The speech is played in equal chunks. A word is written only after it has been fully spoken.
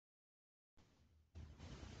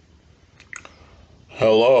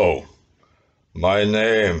Hello, my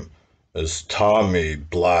name is Tommy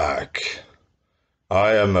Black.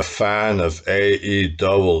 I am a fan of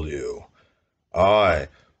AEW. I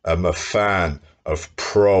am a fan of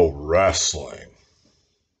pro wrestling.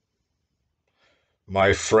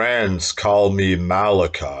 My friends call me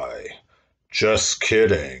Malakai. Just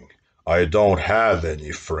kidding. I don't have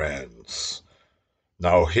any friends.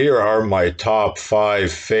 Now here are my top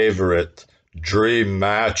 5 favorite dream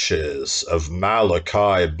matches of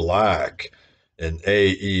Malakai Black in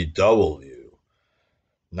AEW.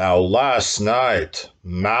 Now last night,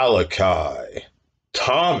 Malakai,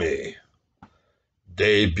 Tommy,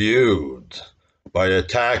 debuted by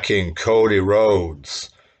attacking Cody Rhodes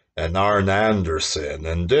and Arn Anderson,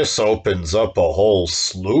 and this opens up a whole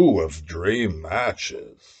slew of dream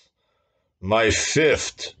matches. My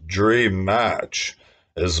 5th dream match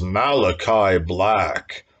is Malakai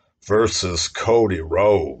Black versus Cody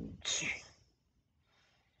Rhodes.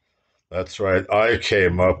 That's right, I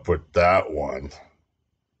came up with that one.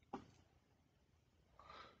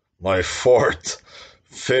 My 4th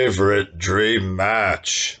favorite dream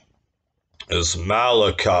match is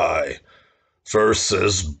Malakai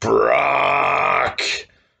versus Brock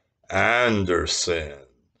Anderson.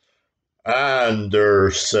 I'm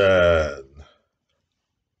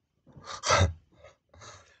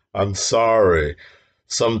sorry.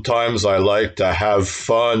 Sometimes I like to have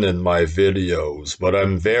fun in my videos, but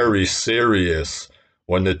I'm very serious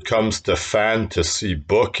when it comes to fantasy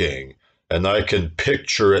booking, and I can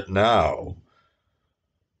picture it now.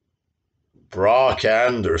 Brock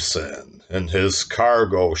Anderson in his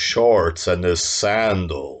cargo shorts and his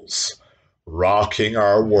sandals, rocking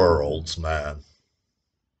our worlds, man.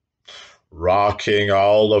 Rocking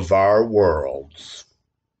all of our worlds.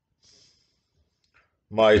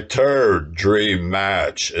 My 3rd dream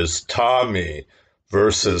match is Tommy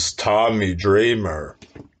versus Tommy Dreamer.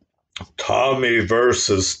 Tommy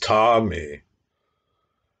versus Tommy.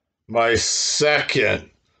 My 2nd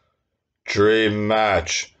dream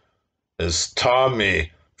match is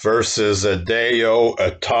Tommy versus Hideo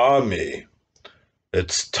Itami.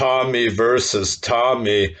 It's Tommy versus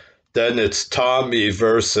Tommy, then it's Tommy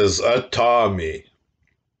versus Itami.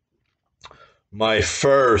 My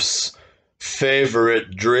 1st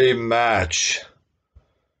favorite dream match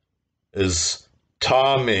is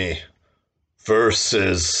Tommy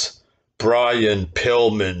versus Brian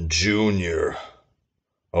Pillman Jr.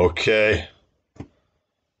 Okay?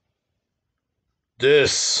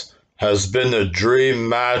 This has been a dream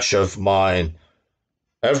match of mine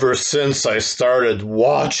ever since I started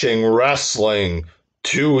watching wrestling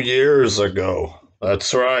 2 years ago.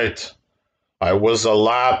 That's right. I was a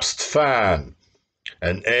lapsed fan,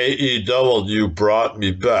 and AEW brought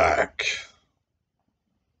me back.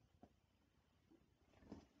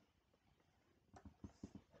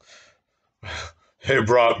 They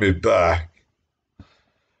brought me back.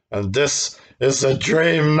 And this is a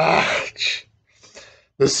dream match.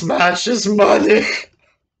 This match is money.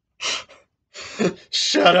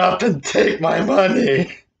 Shut up and take my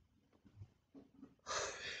money.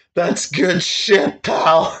 That's good shit,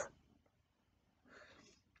 pal.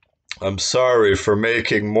 I'm sorry for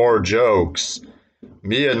making more jokes.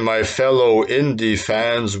 Me and my fellow indie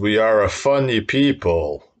fans, we are a funny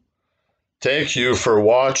people. Thank you for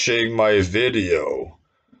watching my video.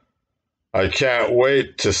 I can't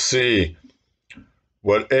wait to see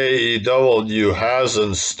what AEW has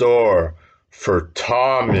in store for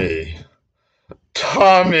Tommy.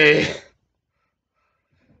 Tommy!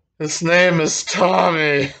 His name is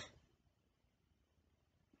Tommy.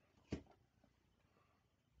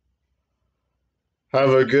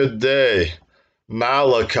 Have a good day.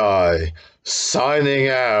 Malakai, signing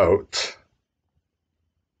out.